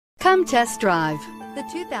Come test drive the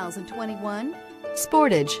 2021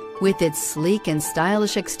 Sportage. With its sleek and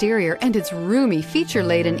stylish exterior and its roomy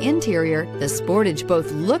feature-laden interior, the Sportage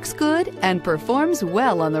both looks good and performs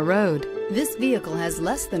well on the road. This vehicle has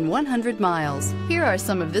less than 100 miles. Here are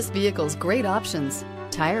some of this vehicle's great options: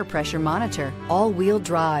 tire pressure monitor, all-wheel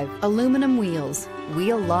drive, aluminum wheels,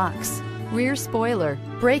 wheel locks, rear spoiler,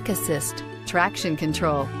 brake assist, traction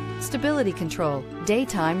control, stability control,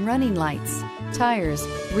 daytime running lights, tires,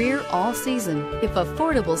 rear all-season. If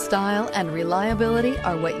affordable style and reliability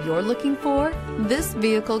are what you're looking for, this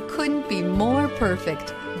vehicle couldn't be more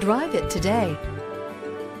perfect. Drive it today.